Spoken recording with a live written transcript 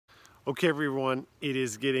Okay, everyone, it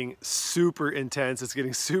is getting super intense. It's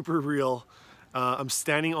getting super real. I'm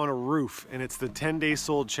standing on a roof and it's the 10-day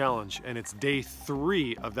sold challenge and it's day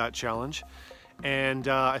 3 of that challenge. And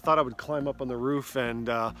I thought I would climb up on the roof and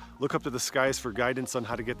look up to the skies for guidance on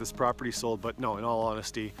how to get this property sold. But no, in all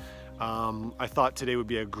honesty, I thought today would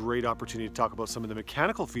be a great opportunity to talk about some of the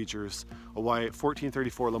mechanical features of why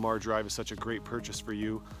 1434 Lamar Drive is such a great purchase for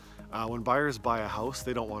you. When buyers buy a house,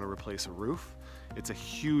 they don't want to replace a roof. It's a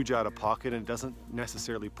huge out of pocket and it doesn't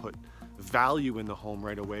necessarily put value in the home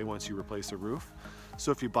right away once you replace a roof.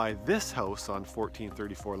 So if you buy this house on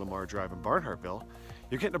 1434 Lamar Drive in Barnhartville,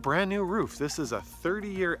 you're getting a brand new roof. This is a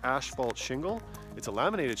 30-year asphalt shingle. It's a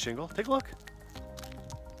laminated shingle. Take a look.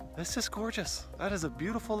 That's just gorgeous. That is a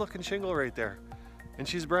beautiful looking shingle right there. And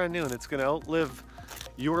she's brand new and it's gonna outlive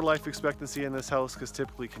your life expectancy in this house because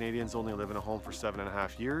typically Canadians only live in a home for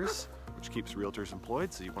 7.5 years, which keeps realtors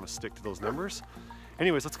employed, so you want to stick to those numbers.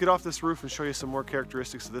 Anyways, let's get off this roof and show you some more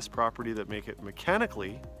characteristics of this property that make it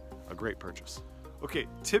mechanically a great purchase. Okay,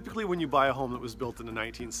 typically when you buy a home that was built in the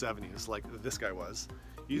 1970s, like this guy was,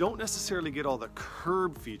 you don't necessarily get all the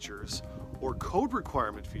curb features or code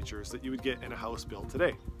requirement features that you would get in a house built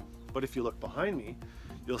today. But if you look behind me,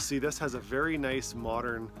 you'll see this has a very nice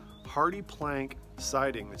modern hardy plank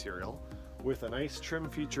siding material with a nice trim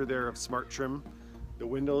feature there of smart trim. The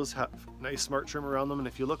windows have nice smart trim around them, and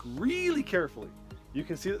if you look really carefully, you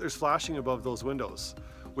can see that there's flashing above those windows,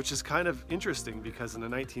 which is kind of interesting because in the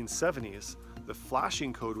 1970s, the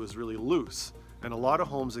flashing code was really loose, and a lot of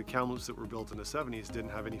homes in Kamloops that were built in the 70s didn't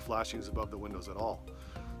have any flashings above the windows at all.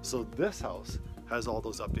 So this house has all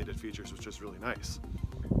those updated features, which is really nice.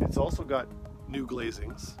 It's also got new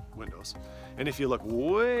glazings, windows, and if you look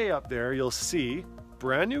way up there, you'll see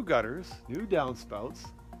brand new gutters, new downspouts,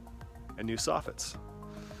 and new soffits.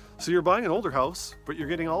 So you're buying an older house, but you're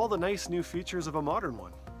getting all the nice new features of a modern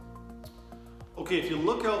one. Okay, if you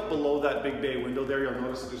look out below that big bay window there, you'll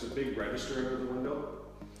notice that there's a big register under the window.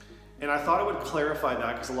 And I thought I would clarify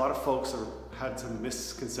that because a lot of folks had some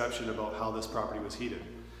misconception about how this property was heated.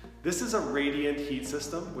 This is a radiant heat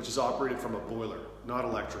system, which is operated from a boiler, not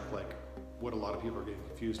electric like what a lot of people are getting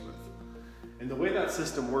confused with. And the way that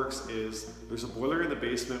system works is there's a boiler in the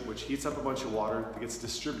basement which heats up a bunch of water that gets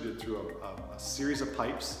distributed through a series of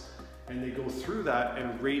pipes, and they go through that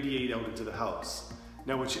and radiate out into the house.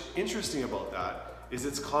 Now what's interesting about that is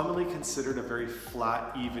it's commonly considered a very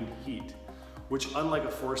flat, even heat, which unlike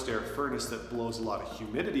a forced air furnace that blows a lot of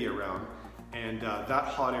humidity around, and that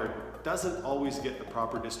hot air doesn't always get the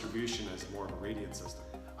proper distribution as more of a radiant system.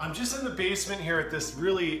 I'm just in the basement here at this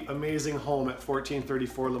really amazing home at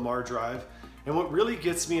 1434 Lamar Drive, and what really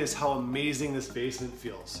gets me is how amazing this basement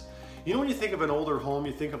feels. You know, when you think of an older home,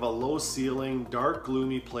 you think of a low ceiling, dark,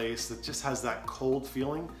 gloomy place that just has that cold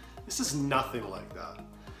feeling. This is nothing like that.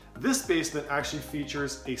 This basement actually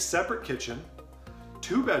features a separate kitchen,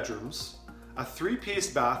 2 bedrooms, a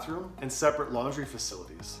 3-piece bathroom, and separate laundry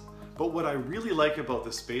facilities. But what I really like about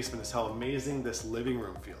this basement is how amazing this living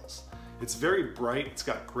room feels. It's very bright, it's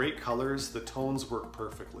got great colors, the tones work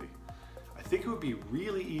perfectly. I think it would be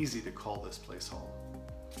really easy to call this place home.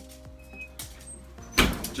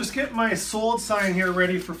 Just get my sold sign here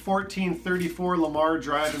ready for 1434 Lamar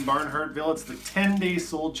Drive in Barnhartville. It's the 10-day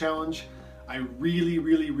sold challenge. I really,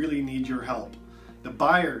 really, really need your help. The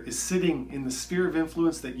buyer is sitting in the sphere of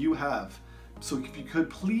influence that you have. So if you could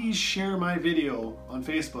please share my video on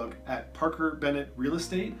Facebook at Parker Bennett Real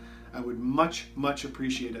Estate, I would much, much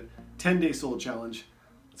appreciate it. 10-day sold challenge.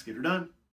 Let's get her done.